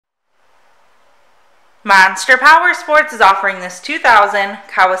Monster Powersports is offering this 2000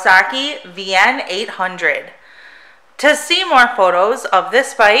 Kawasaki VN 800. To see more photos of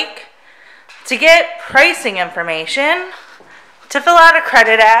this bike, to get pricing information, to fill out a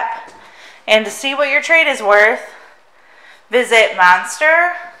credit app, and to see what your trade is worth, visit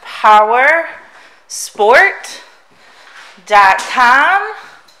monsterpowersport.com.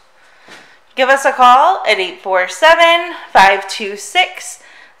 Give us a call at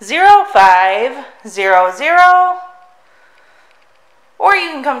 847-526-0500, or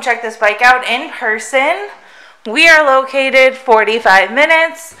you can come check this bike out in person. We are located 45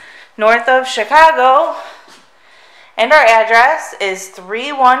 minutes north of Chicago, and our address is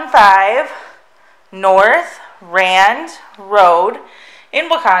 315 North Rand Road in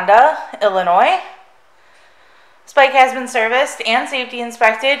Wauconda, Illinois. This bike has been serviced and safety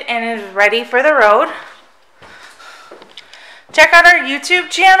inspected and is ready for the road. Check out our YouTube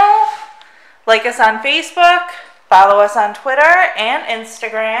channel, like us on Facebook, follow us on Twitter and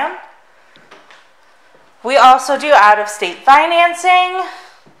Instagram. We also do out-of-state financing,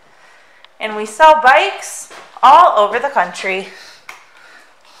 and we sell bikes all over the country.